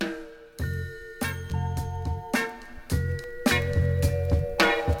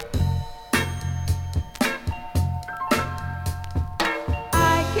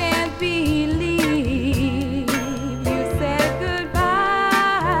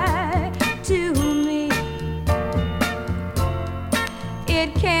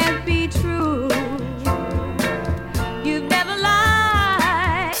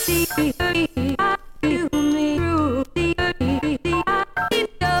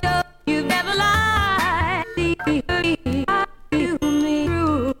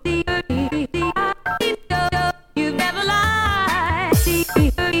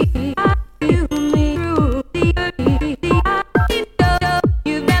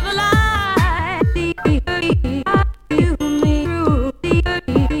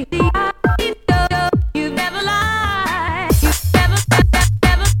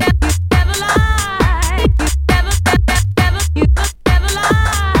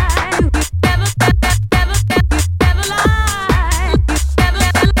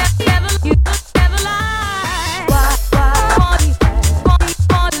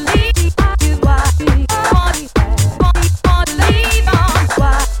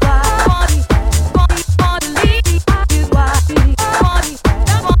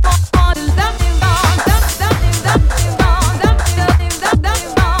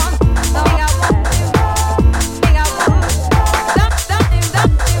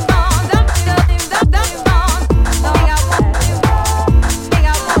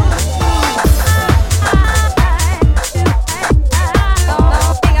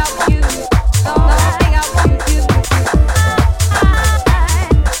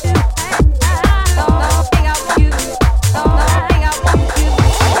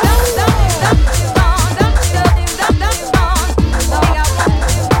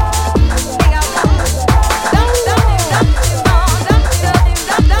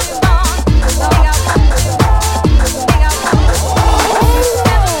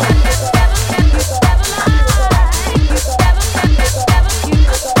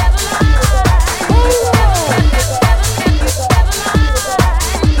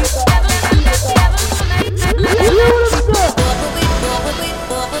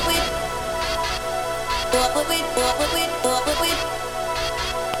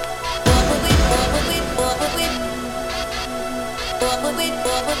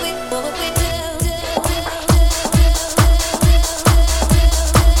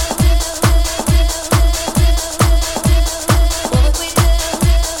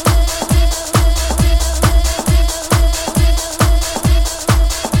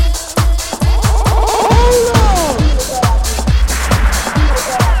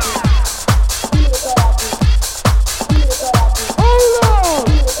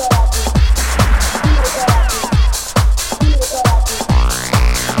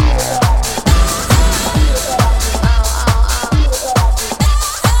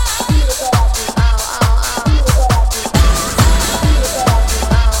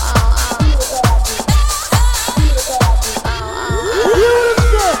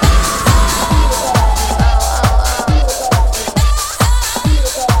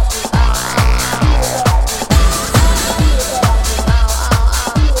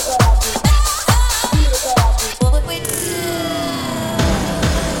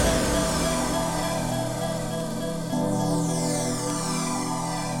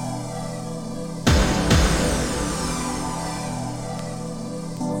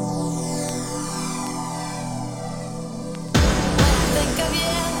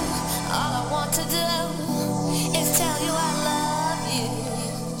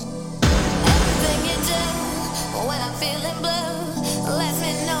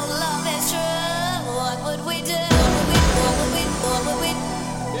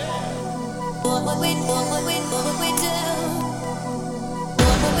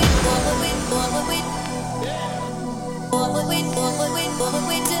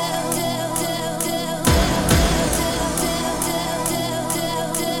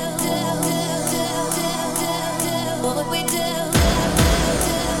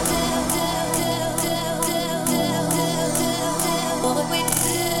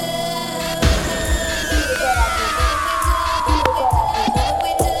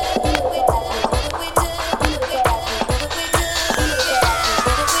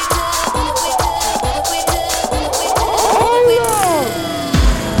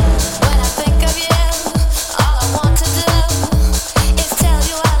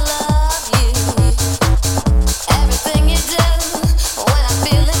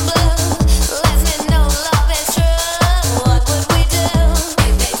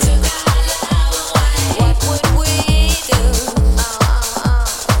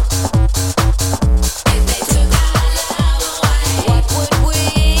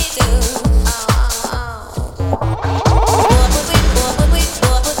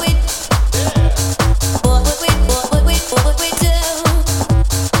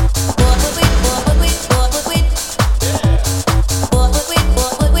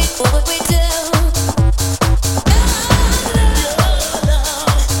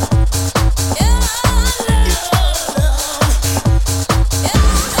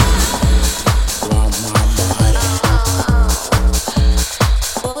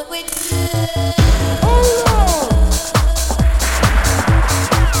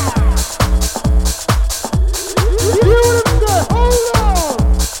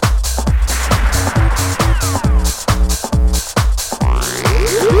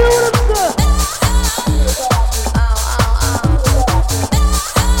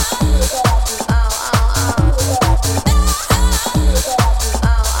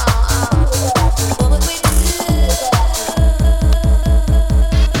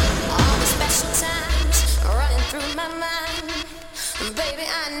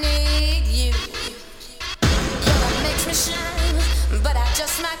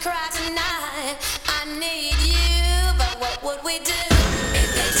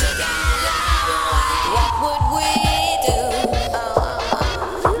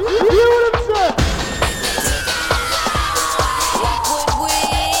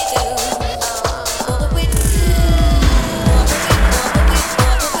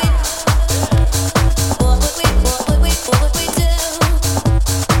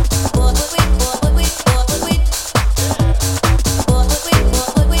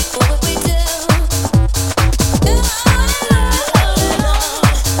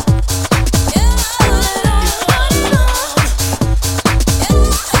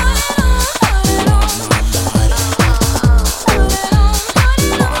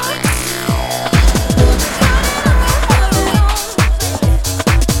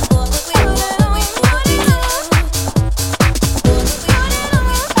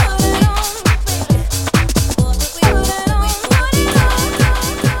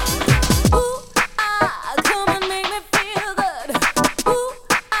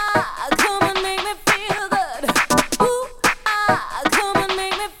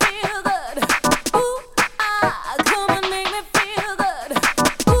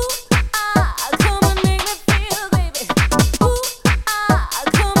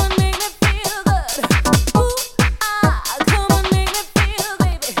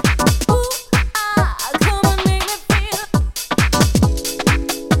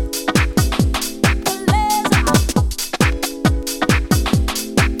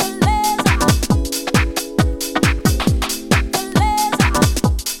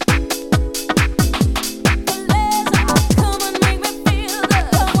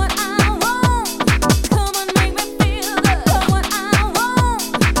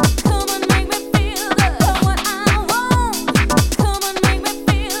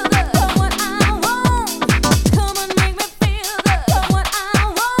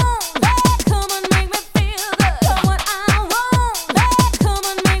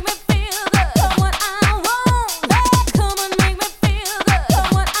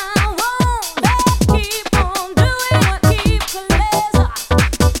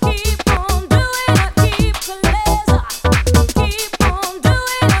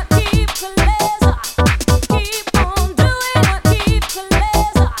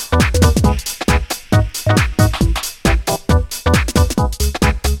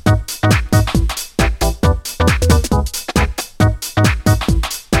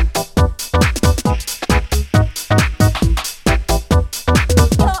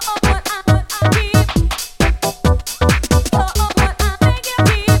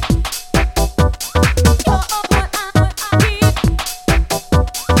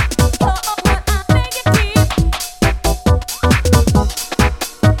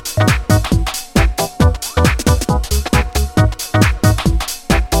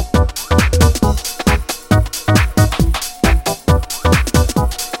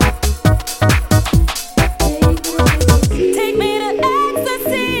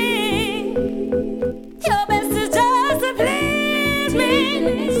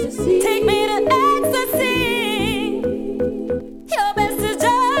Take me to ecstasy. Your best is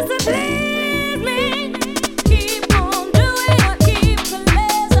just to please me. Keep on doing what keeps the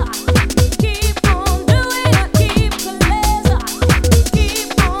laser. Keep on doing what keeps the laser. Keep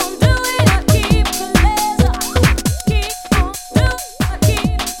on doing what keeps the laser. Keep on doing what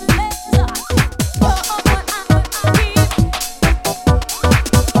keeps the laser. Oh, what I keep.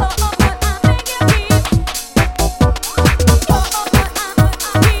 Oh, what I make you keep. Oh,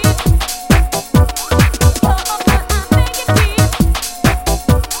 what I make you keep.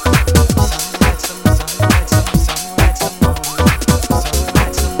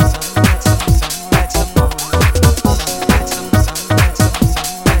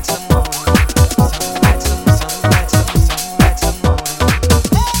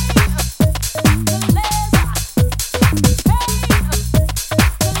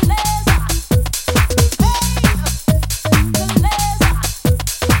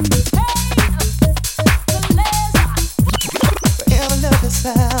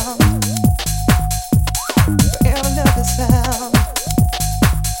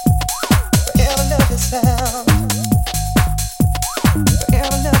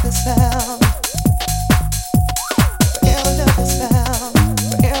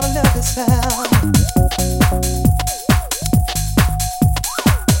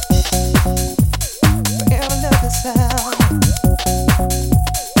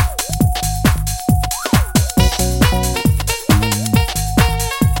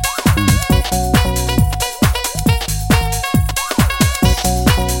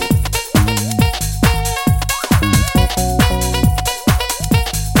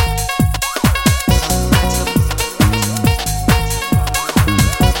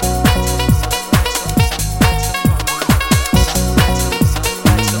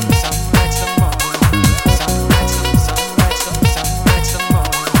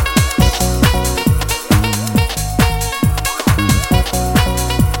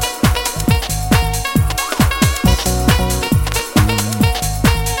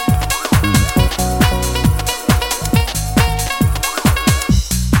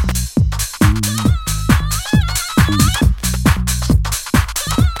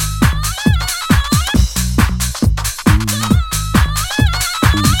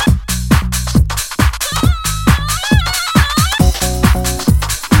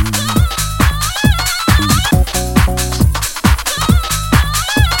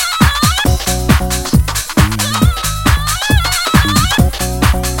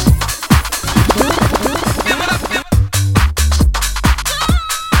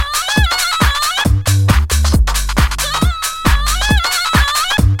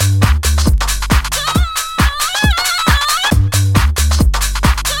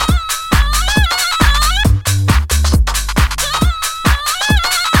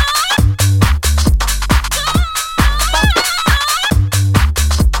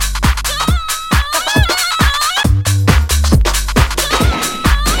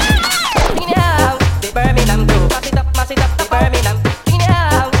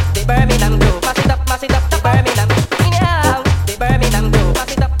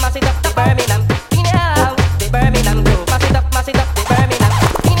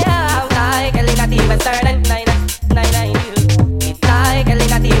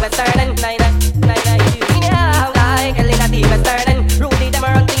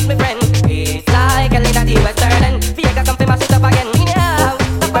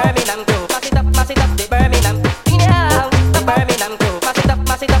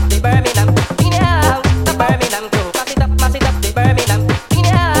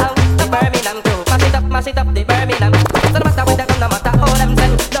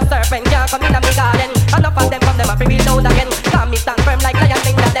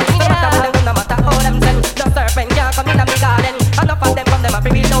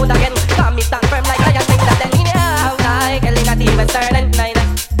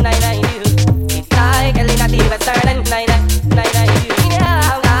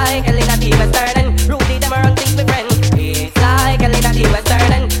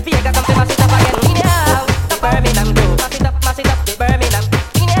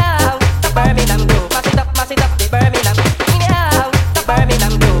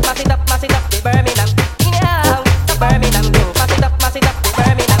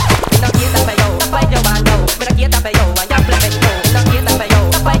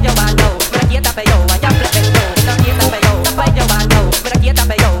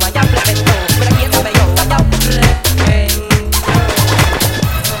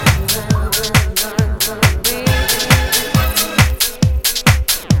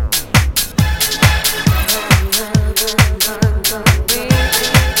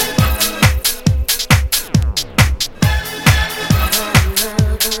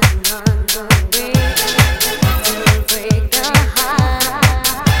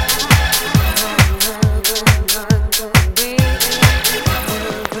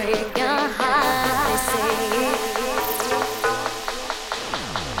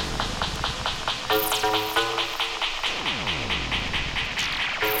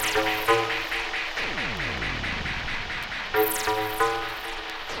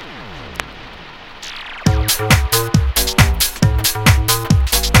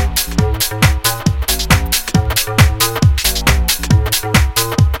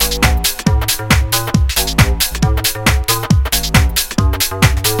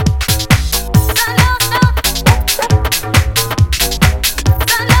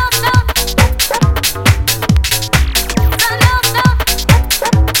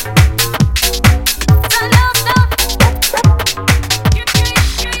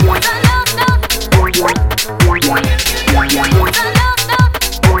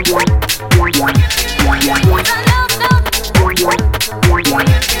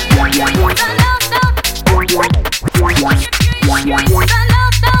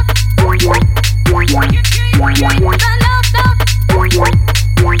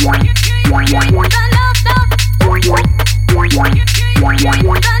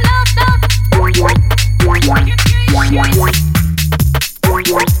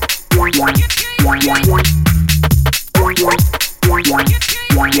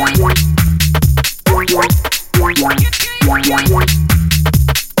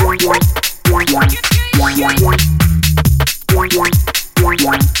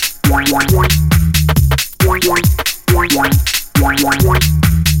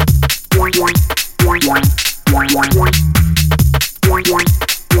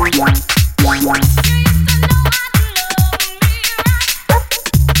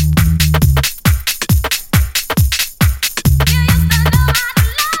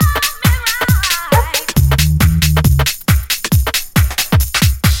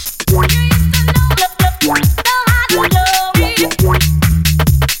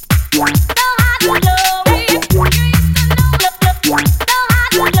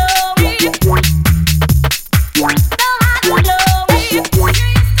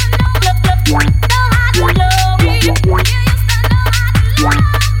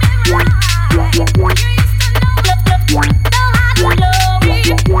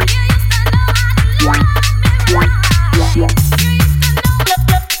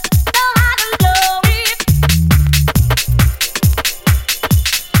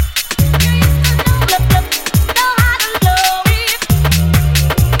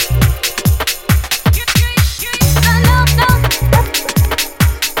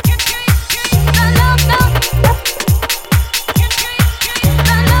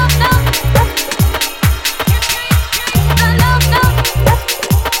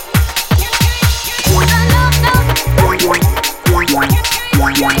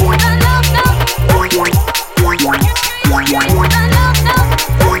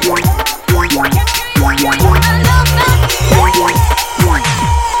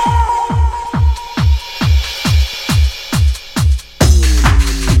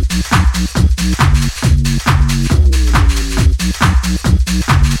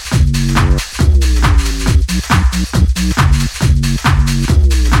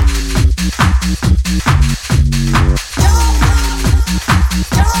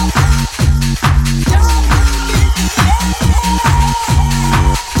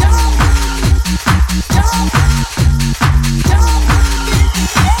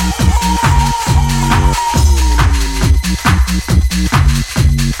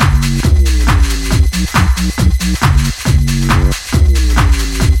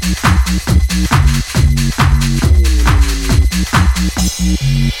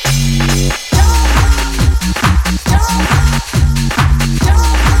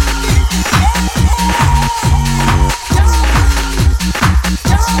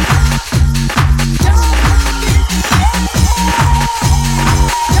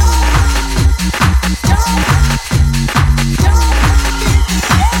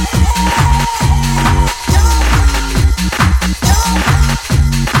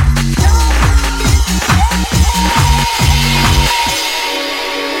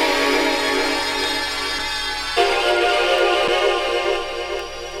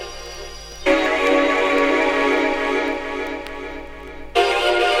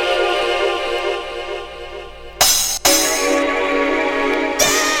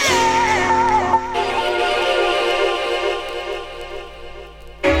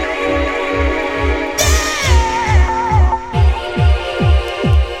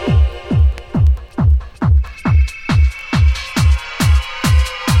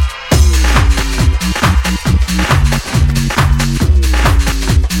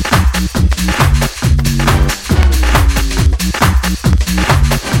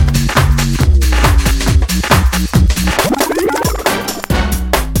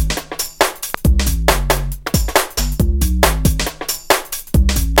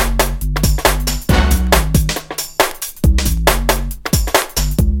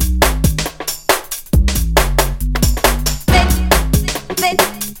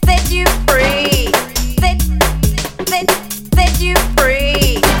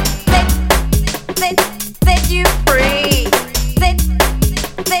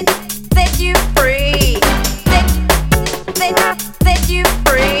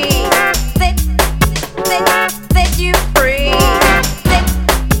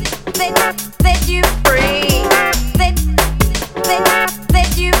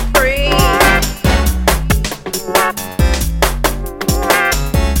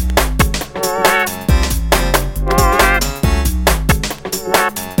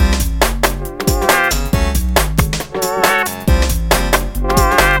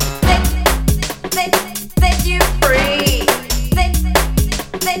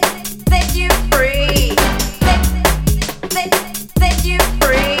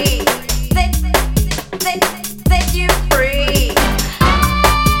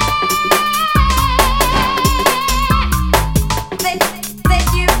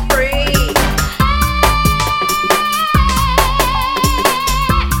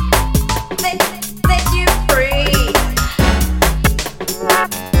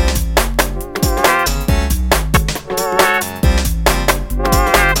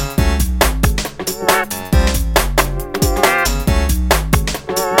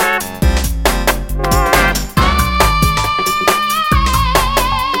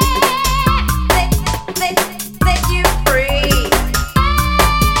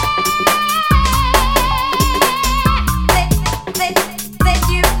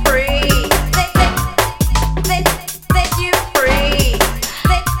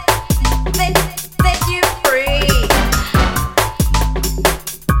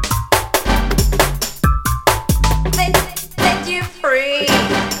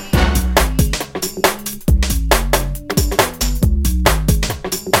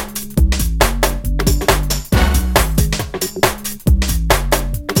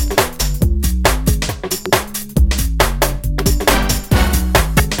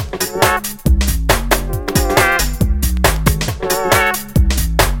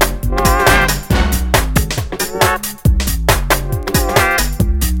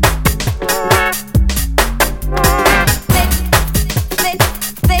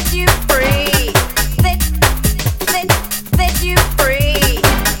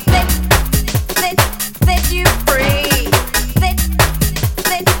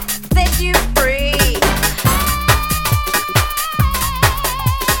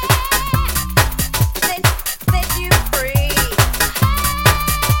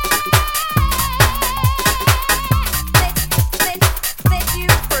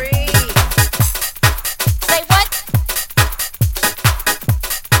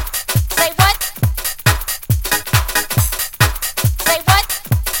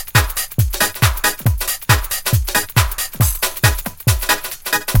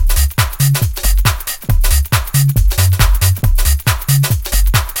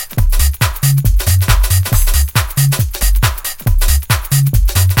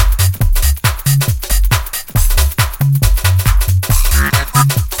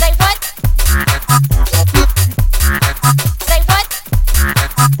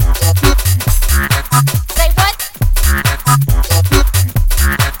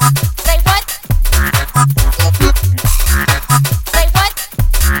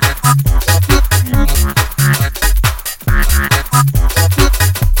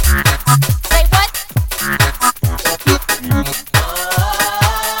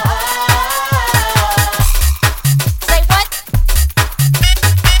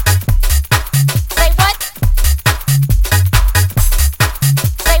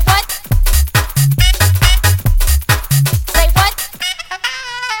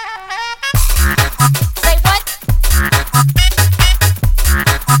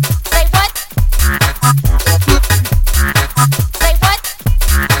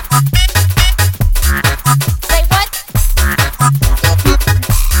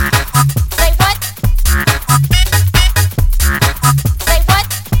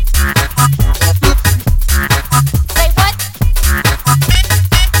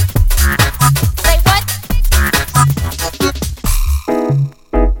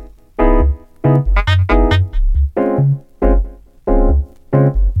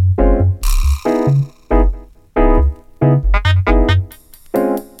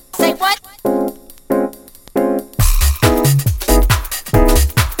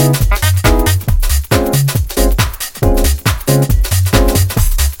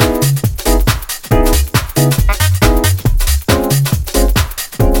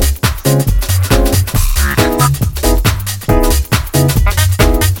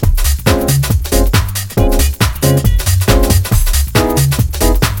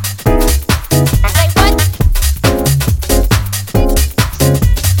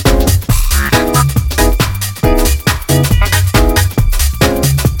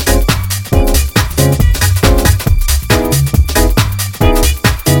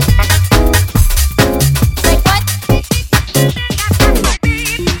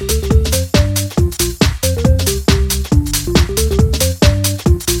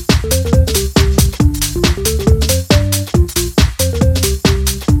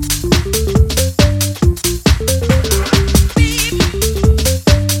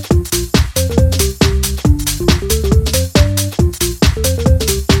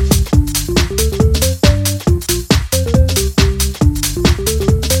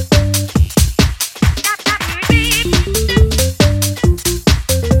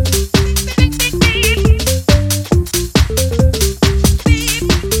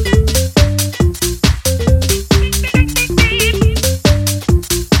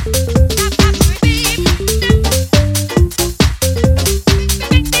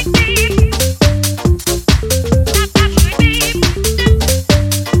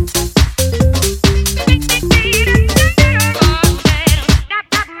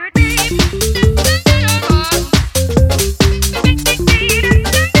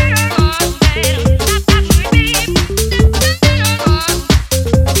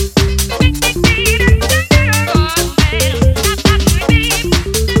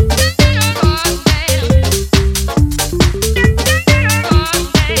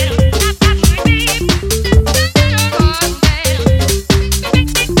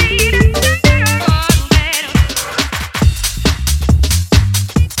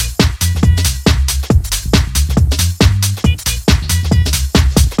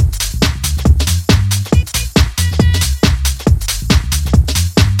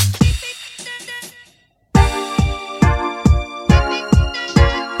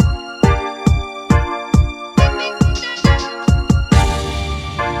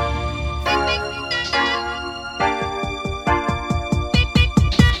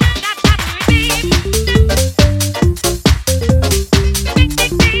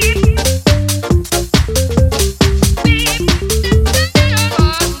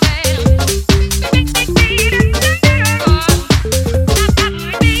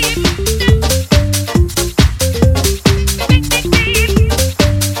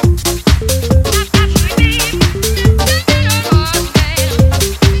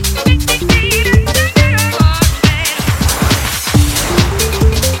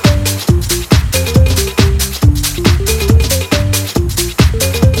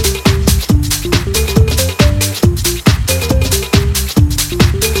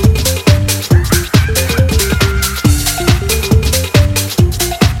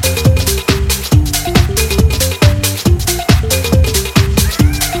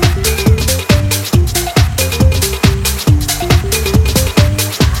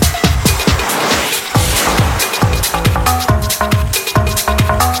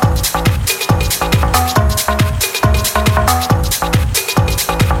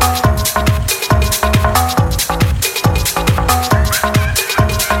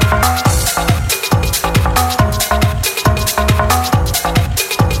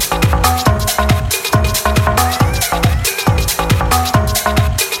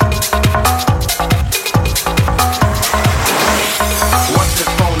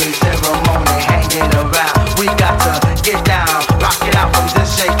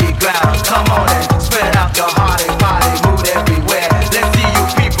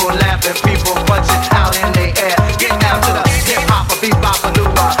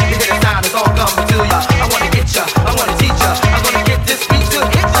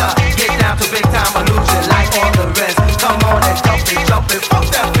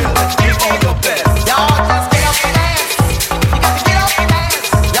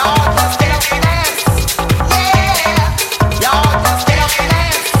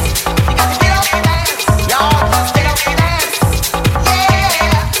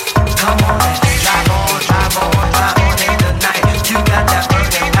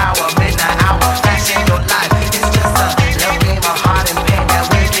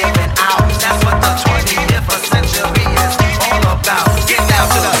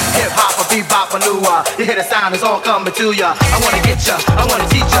 You hear the sound, it's all coming to ya. I wanna get ya, I wanna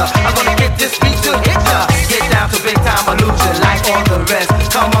teach ya. I'm gonna get this beat to hit ya. Get down to big time illusion like all the rest.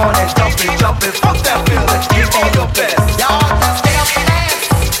 Come on and jump it, fuck that feeling. Give all your best. Y'all just get up and dance.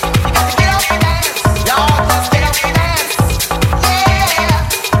 You got to get up and dance. Y'all just get up and dance. Yeah.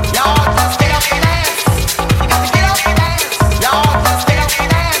 Y'all just get up and dance. You got to get up and dance. Y'all just get up and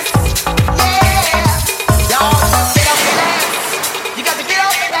dance. Yeah. Y'all just get up and dance. You got to get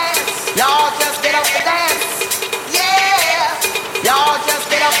up and dance. Y'all just get up and dance. Yeah. Y'all just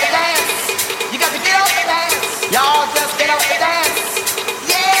get up and dance. You got to get up and dance. Y'all just get up and dance.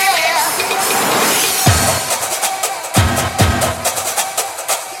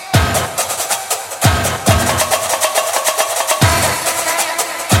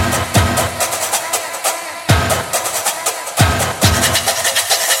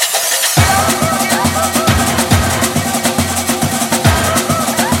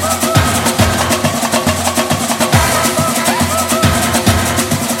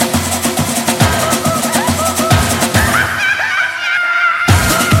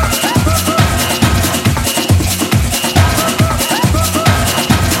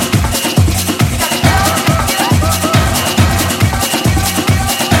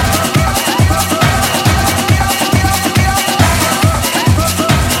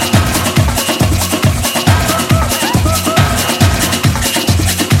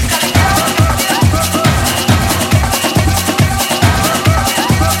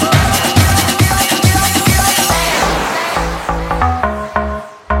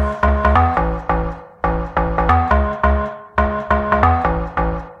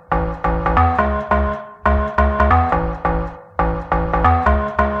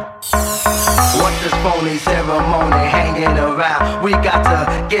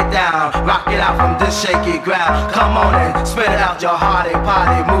 Shaky ground, come on and spread out your hearty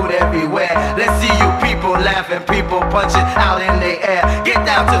party mood everywhere. Let's see you people laughing, people punching out in the air. Get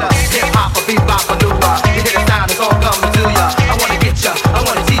down to the hip hop, a beat bop, a new rock. You hear the sound, it's all coming to ya. I wanna get ya, I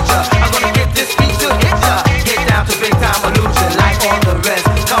wanna teach ya. I'm gonna get this beat to hit ya. Get down to big time illusion like all the rest.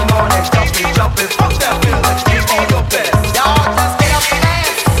 Come on and jump it, fuck that feeling. Give all your best. Y'all just get up and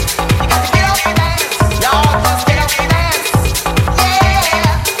dance. You got to get up and dance. Y'all just get up and dance. Yeah.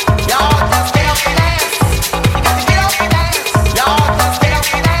 Y'all just get up and dance.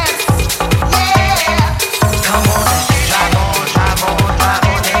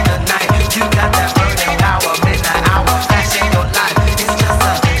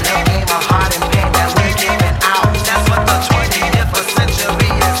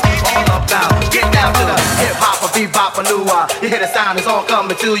 You hear the sound, it's all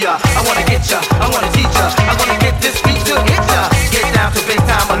coming to ya. I wanna get ya, I wanna teach ya. I'm gonna get this beat to hit ya. Get down to big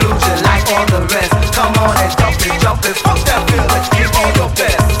time illusion like all the rest. Come on and jump it, fuck that feeling. Give all your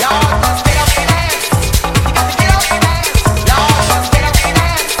best. Y'all just get up and dance. You got to get up and dance. Y'all just get up and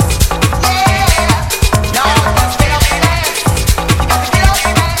dance. Yeah. Y'all just get up and dance. You got to get up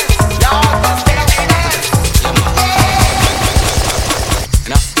and dance. Y'all just get up and dance.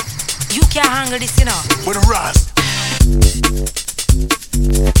 Yeah. You can't hang this, you know. With a rust.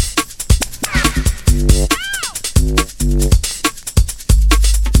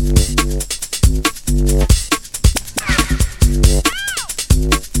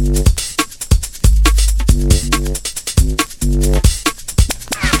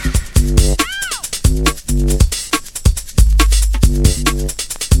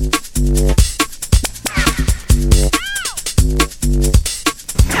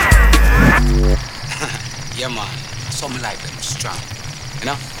 Yeah, man. Something like them strong. You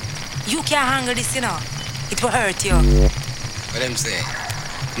know? You can't handle this, you know. It will hurt you. What them say?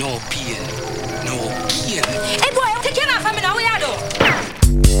 No pain. No gain. Hey, boy, take your knife from me now. What you do?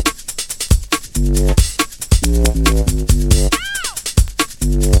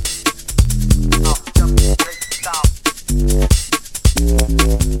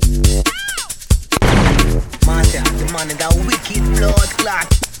 Master, the man in that wicked blood clot.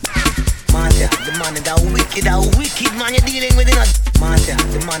 Master, the man in that wicked man you're dealing with, you know. Master,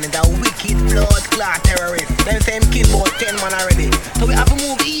 the man in that wicked blood clot terrorist. Them say him kill about 10 man already. So we have to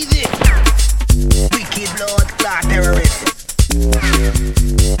move easy. Wicked blood clot terrorist.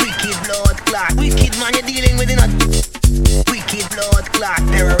 Wicked blood clot. Wicked man you're dealing with, you know. Wicked blood clot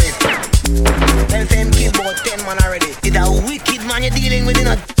terrorist. Them say him kill about 10 man already. It's a wicked man you're dealing with, you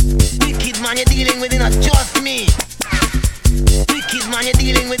know. Wicked man you're dealing with, you know. Just me. Wicked man you're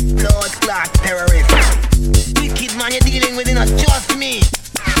dealing with, blood clot terrorist. Wicked man you're dealing with, you know. Just me.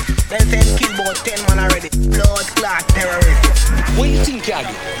 Them say him kill about 10 man already. Blood clot terrorist. What do you think I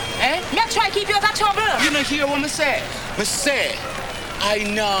do? Eh? Me try keep you out of trouble. You don't hear what I say? I say, I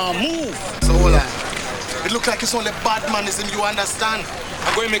nah move. So hold on. It look like it's only bad manism, you understand?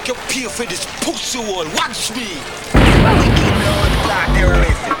 I'm going to make you pay for this pussy wall. Watch me. Wicked blood clot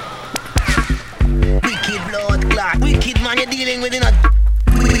terrorist. Wicked blood clot. Wicked man, you're dealing with in a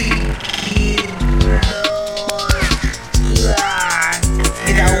wicked blood clot.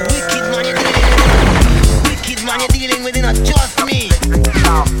 It's a wicked man you're dealing with. Wicked man you're dealing with in a just me.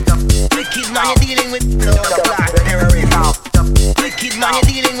 Wicked man you're dealing with blood clot terrorist. Wicked man you're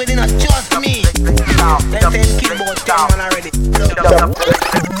dealing with in a just me. Them same kid about 10 man already.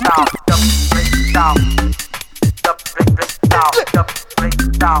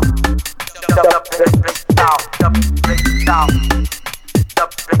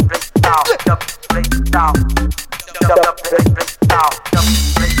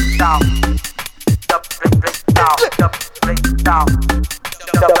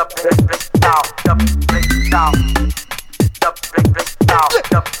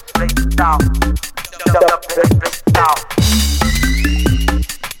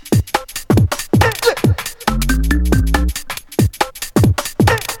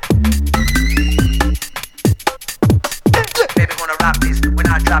 Baby, gonna rap this. When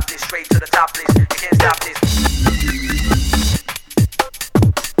I drop this straight to the top list, you can't stop this.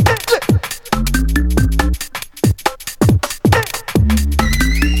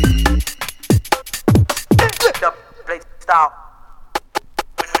 Stop.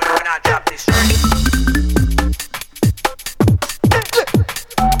 When I drop this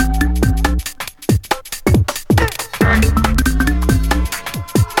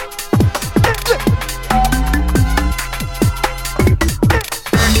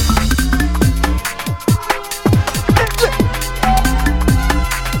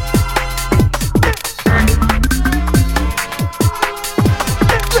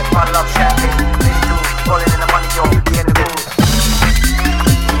bottle of champagne, maybe two, rolling in the money, yo, be in the mood.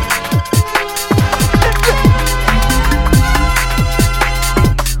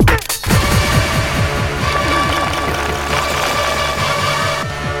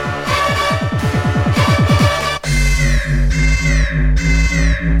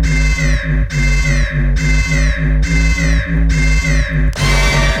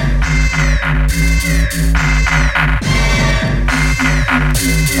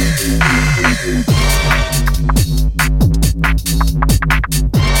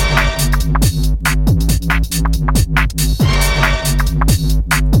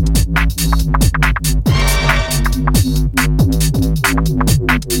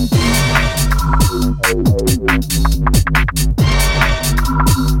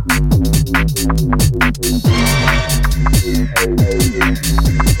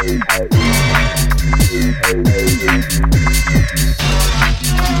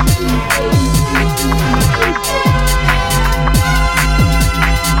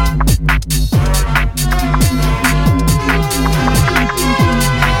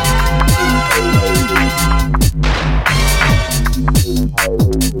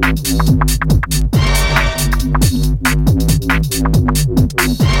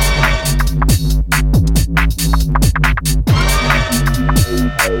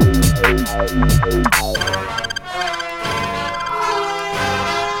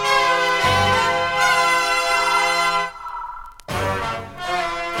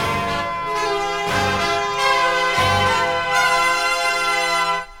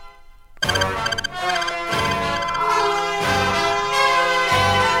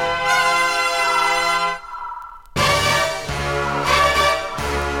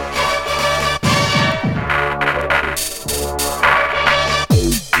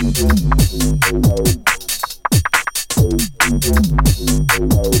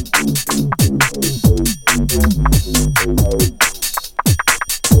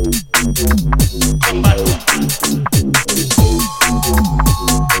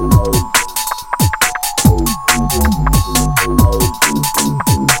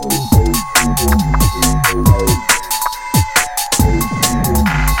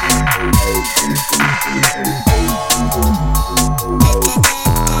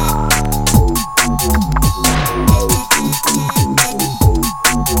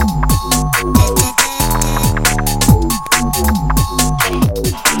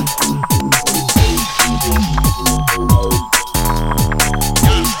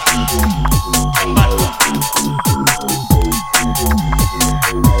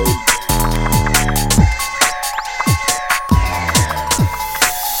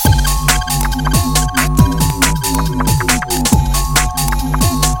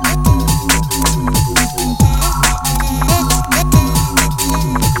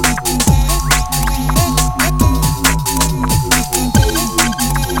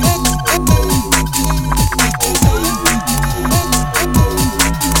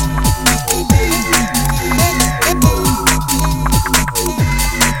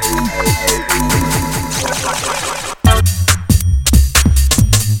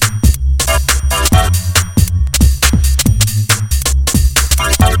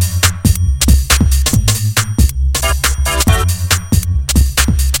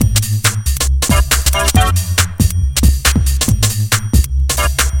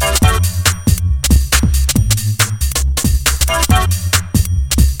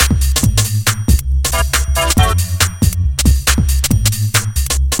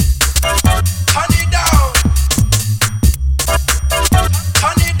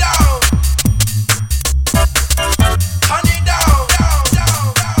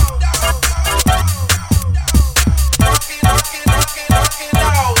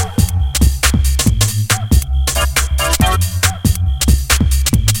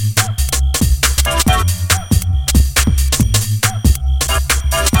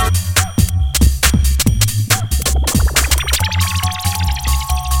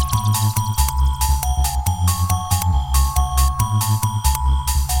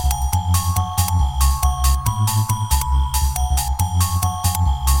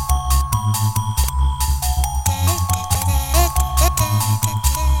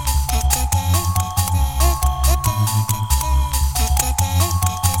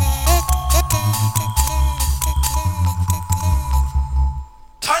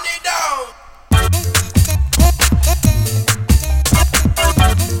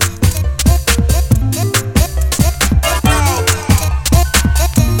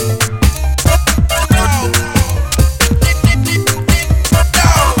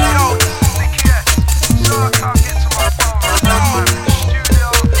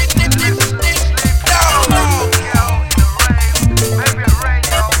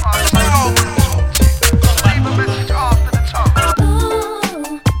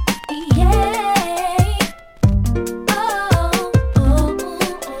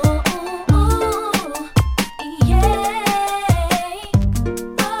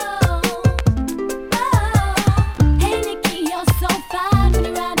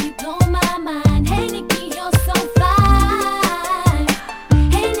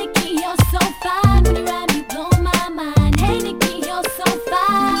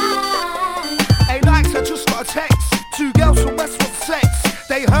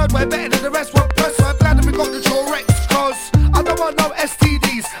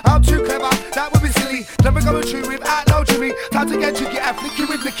 STDs. I'm too clever, that would be silly. Never going through without no Jimmy. Time to get jiggy and flicky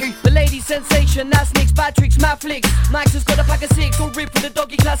with Nicky. The lady sensation, that's Nick's, bad tricks, mad flicks. Max has got a pack of six, all ripped for the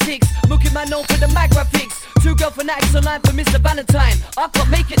doggy classics. Mookie man known for the mag graphics. Two girl fanatics online for Mr. Valentine. I can't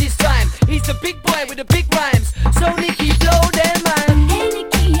make it this time. He's the big boy with the big rhymes. So Nicky, blow them man. Hey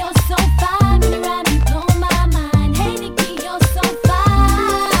Nicky, you're so fine. When you rhyme, you blow my mind. Hey Nicky, you're so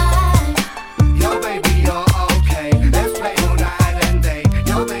fine. Yo baby, you're okay. Let's play all night and day.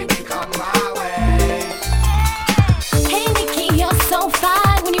 Yo baby, come my way. Hey Nicky, you're so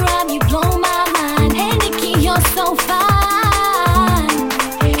fine. When you rhyme, you blow my mind. Hey Nicky, you're so fine.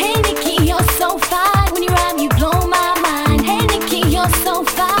 Hey Nicky, you're so fine. When you rhyme, you blow my mind. Hey Nicky, you're so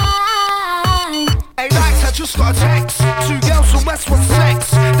fine. Hey Max, I just got a text. Two girls from West want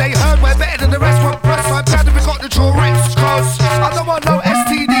sex. They heard we're better than the rest want press. I'm glad that we got the drawings. Cause I don't want no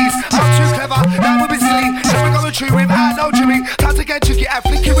STDs. I'm too clever, that would be silly. Never going through without no Jimmy. Time to get jiggy and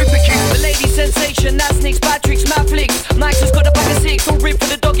flicky with Nicky. The lady sensation, that's Nick's, bad tricks, mad flicks. Max has got a pack of six, all ripped for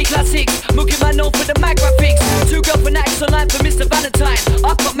the doggy classics. Mookie man known for the mag graphics. Two girl fanatics online for Mr. Valentine.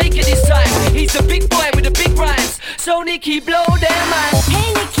 I can't make it this time. He's the big boy with the big rhymes. So Nicky, blow them man.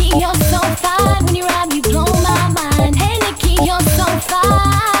 Hey Nicky, you're so fine. When you rhyme, you blow my mind. Hey Nicky, you're so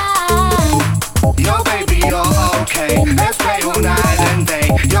fine. Yo baby, you're okay. Let's play all night and day.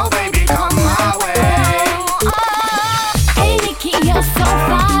 Yo baby, come my way. Hey Nicky, you're so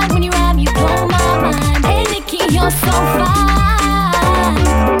fine. When you rhyme, you blow my mind. Hey Nicky, you're so fine.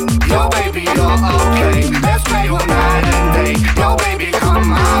 Yo baby, you're okay. Let's play all night and day. Yo baby, come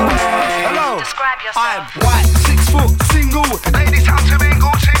my way. Hello, I'm white, 6 foot, single. Ladies out to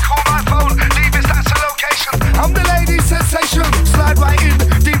mingle, she call my phone. Leave us, that's a location. I'm the lady sensation. Slide right in,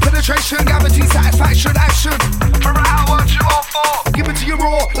 deep penetration, guaranteed satisfaction, action. From an hour to all 4. Give it to you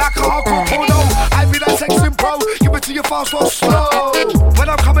raw, like a hardcore porno. I be that sexing pro. Give it to you fast or slow. When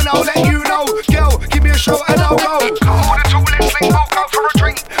I'm coming, I'll let you know. Girl, give me a show and I'll go. Hold it all, let's link, we'll go for a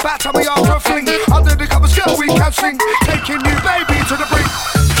drink. Back time we are for a fling. Under the covers, girl, we can sing. Taking you, baby, to the brink.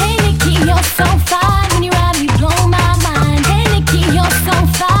 Hey Nicky, you're so fine. When you rhyme, you blow my mind. Hey Nicky, you're so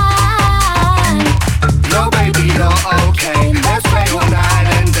fine. Yo baby, you're okay. Let's play all night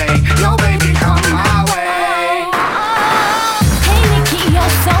and day. Yo baby, come my way. Hey Nicky,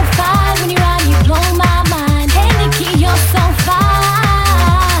 you're so fine. When you rhyme, you blow my mind. Hey Nicky, you're so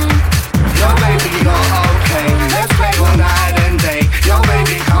fine. Yo baby, you're okay. Let's play all night and day. Yo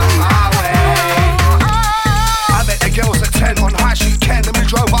baby, come my way. I met the girls at 10 on High Street Ken. Then we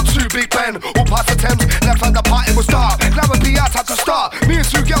drove up to Big Ben. All past the Thames, left and the party was dark. Grab a PI, time to start. Me and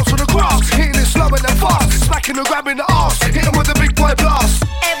 2 girls on the grass, hitting it slow and then fast. Smacking and grabbing the arse, hitting with a big boy blast.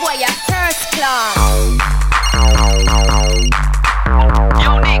 Hey boy, you're first class.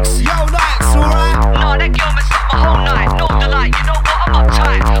 Yo Nicks, Yo Nikes, alright? no, that girl messed up my whole night. No delight, you know what, I'm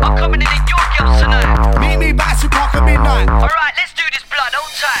uptight. I'm coming in your girls tonight. Meet me back to Park at midnight. Alright, let's do this blood,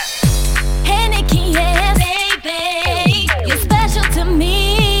 hold tight. Hey Nicky, yes, baby, you're special to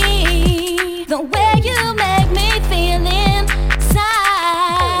me. The way you make me feel inside.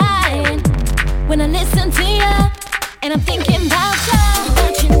 When I listen to you, and I'm thinking about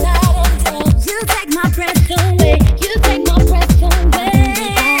you night and day. You take my breath away. You take my breath away.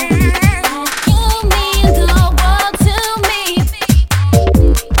 You mean the world to me.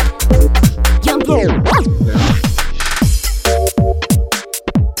 Young girl.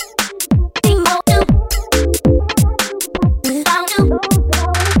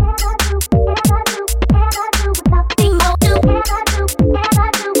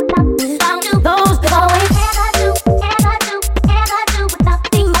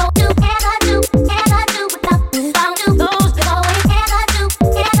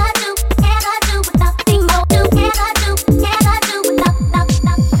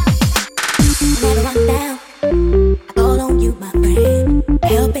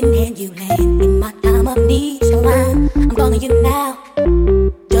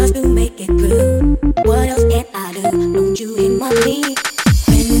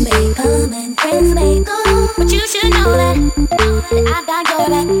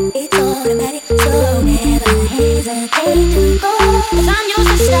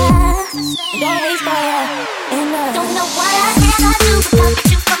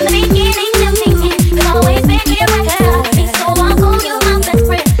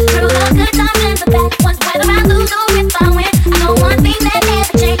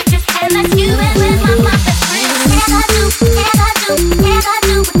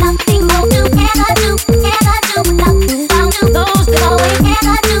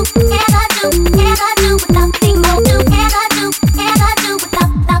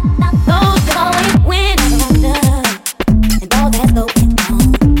 When I wonder, and all that's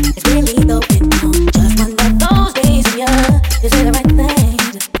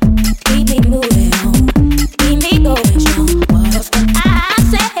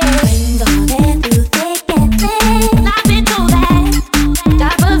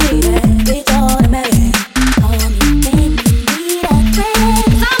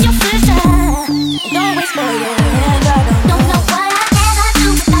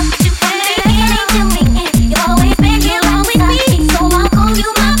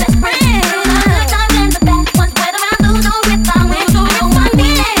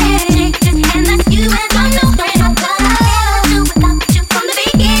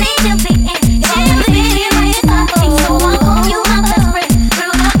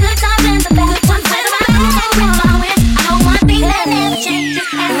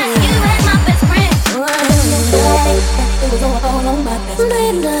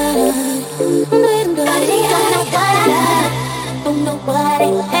what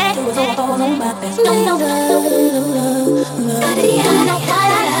it had to do on my best. Don't know what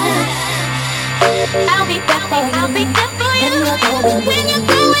I'll be there for you. I'll be there for you when you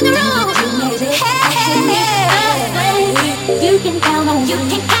go in the room. Hey, you can count on me.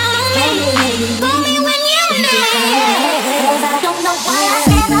 For me when you need. 'Cause I don't know what I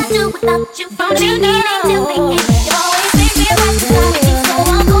ever do without you. From the beginning till the end, you always make me right beside me. So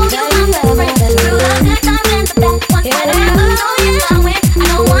I'll call you my best friend through the good times and the bad ones. Whenever I win, I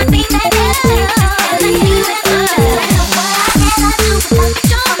know one thing that never changes, and I see you as my best friend. What I ever do without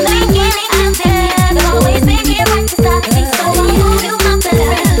you. From the beginning till the end, you always make me right beside me. So I'll call you my best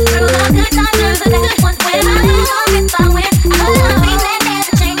friend through the good times and the bad ones. Whenever I win, I know one thing that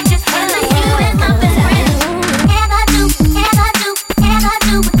never changes, and I see you as my best friend. And I do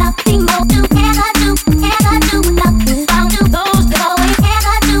without the more do. And I do without the sound do. Those that always. And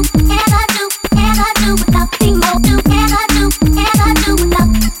I do without the more do. And I do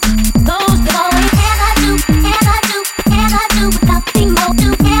without those that always. And I do without the more do.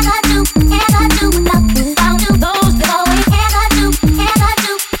 And I do without the sound do. Those that always. And I do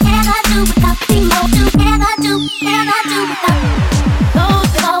without the more do. And I do without those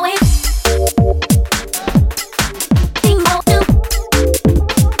that always.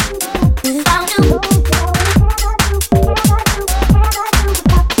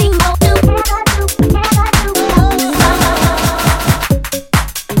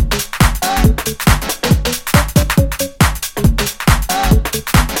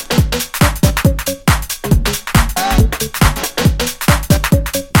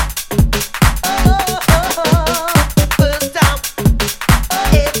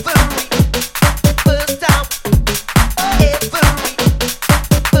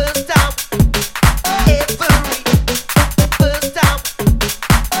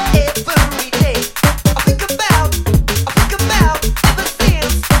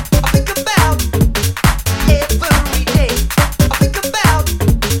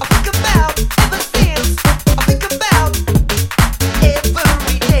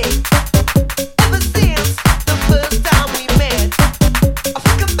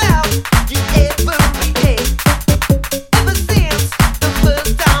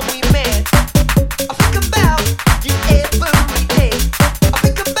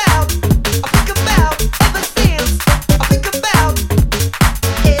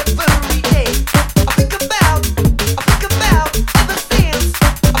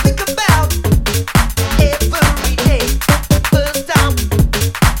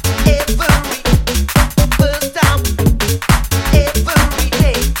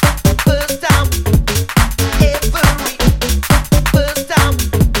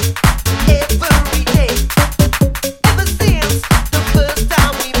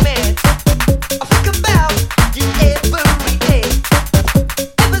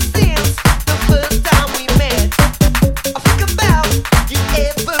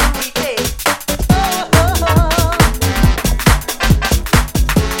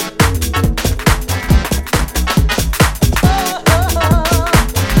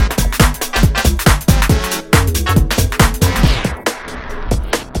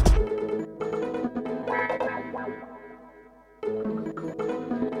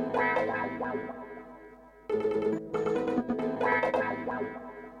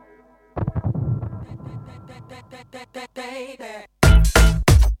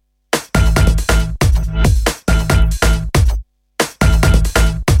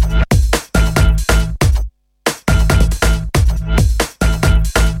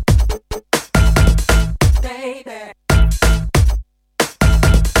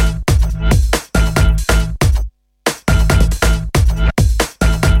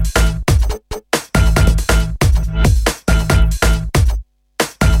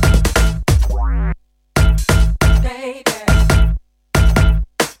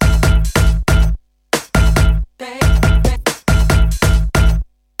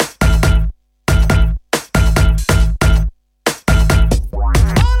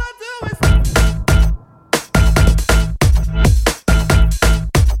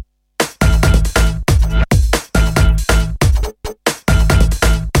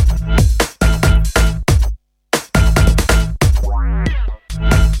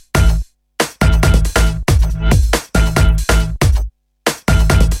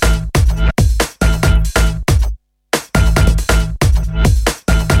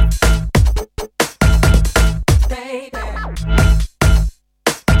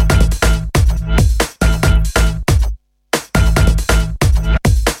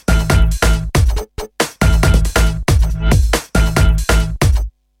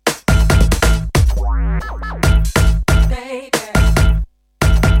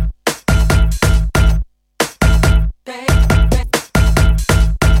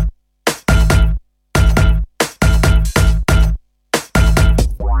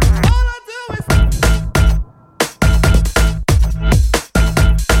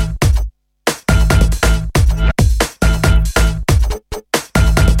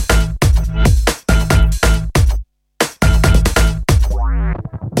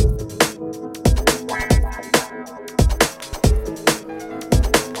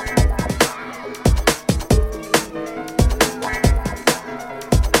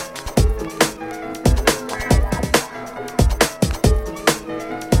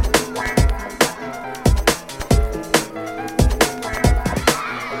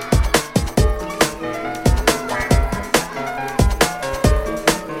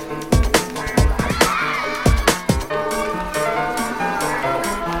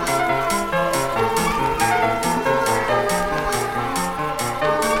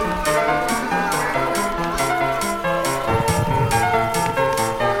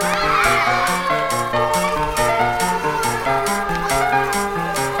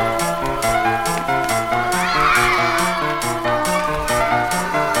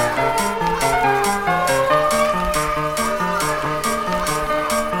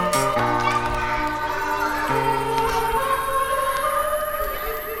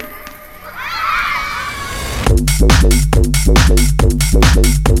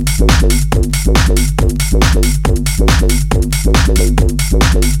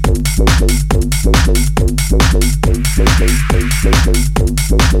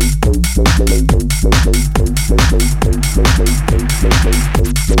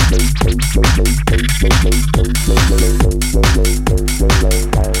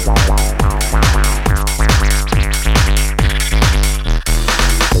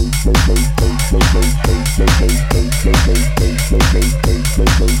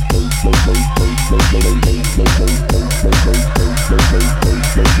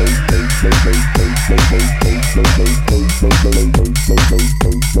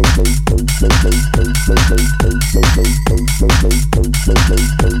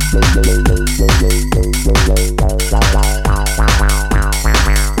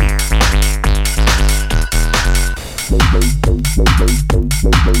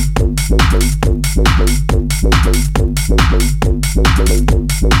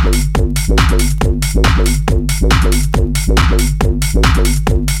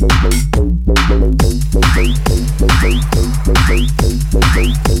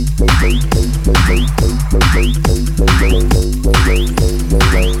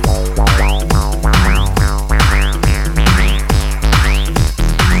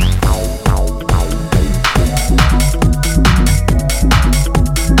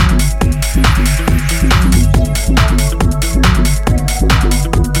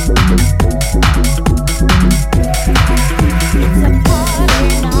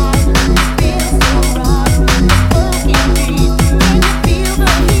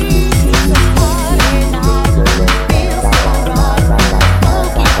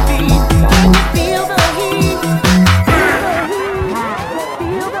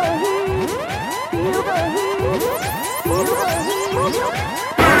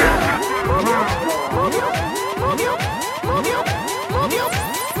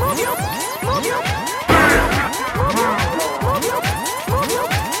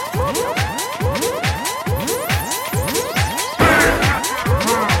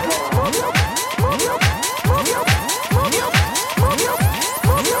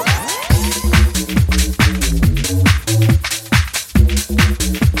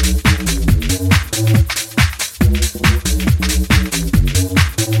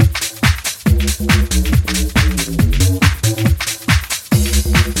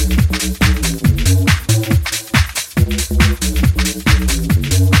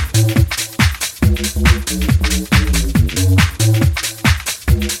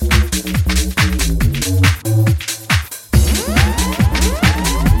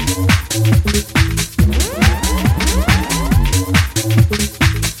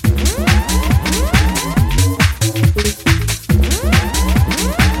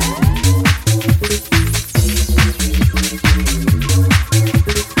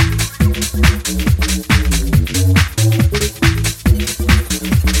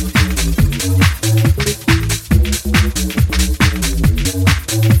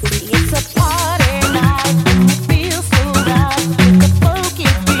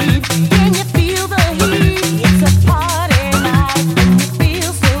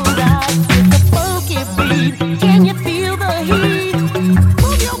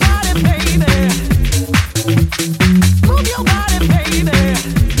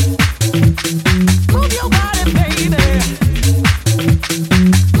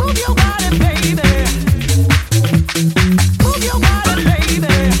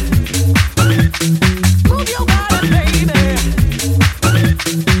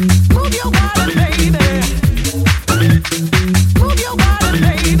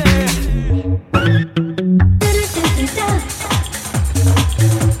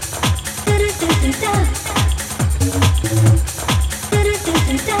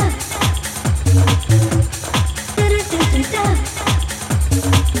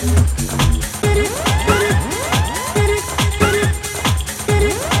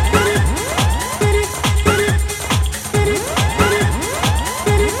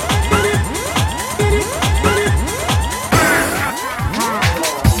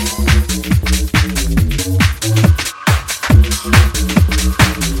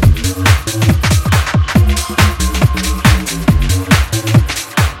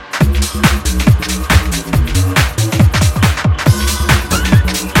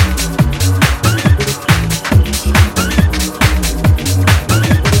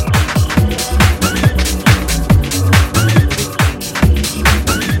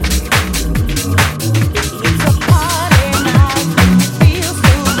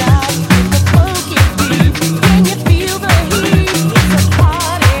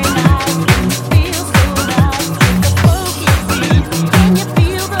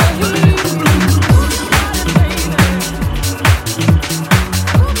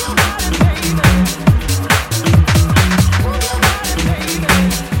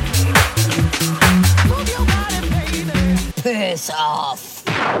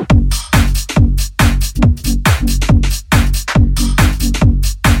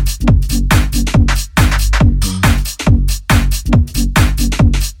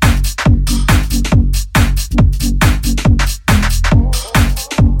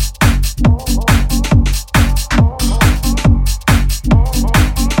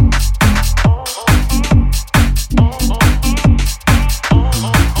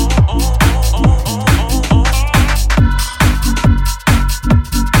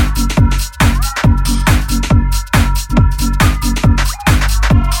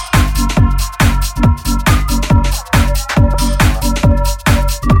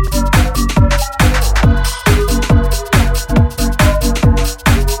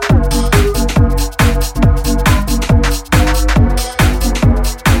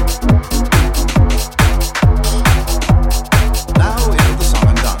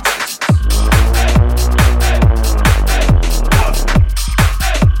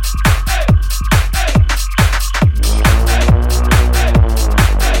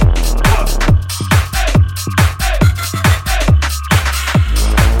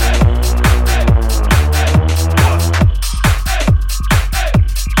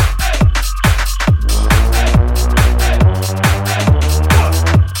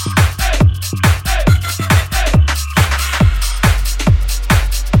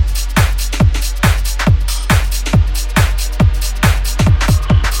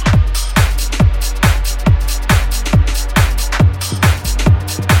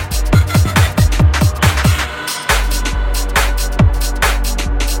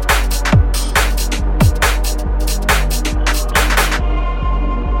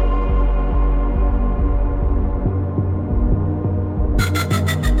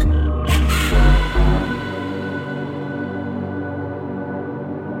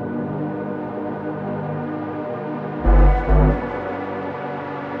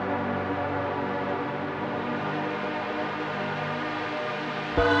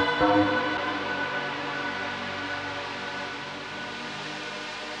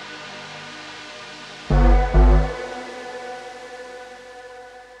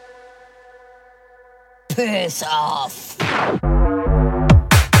 Piss off.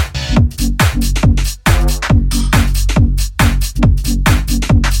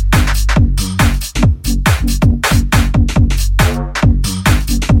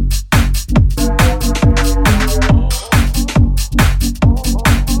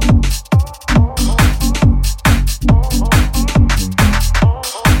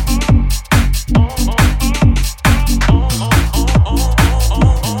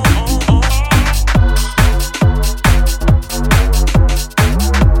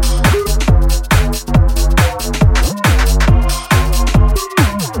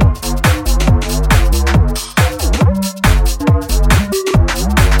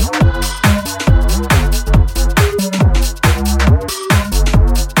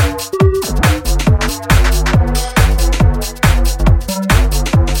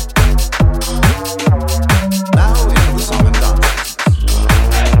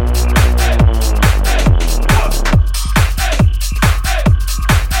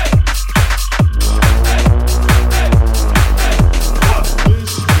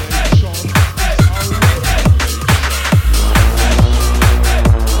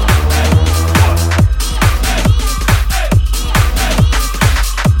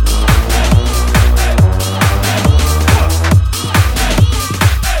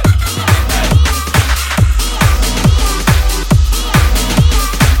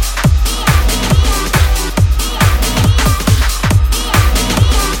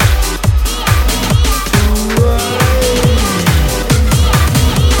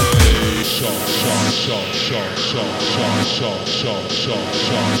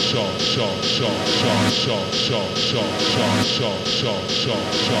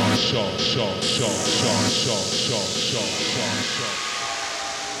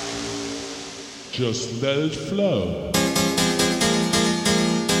 Just let it flow.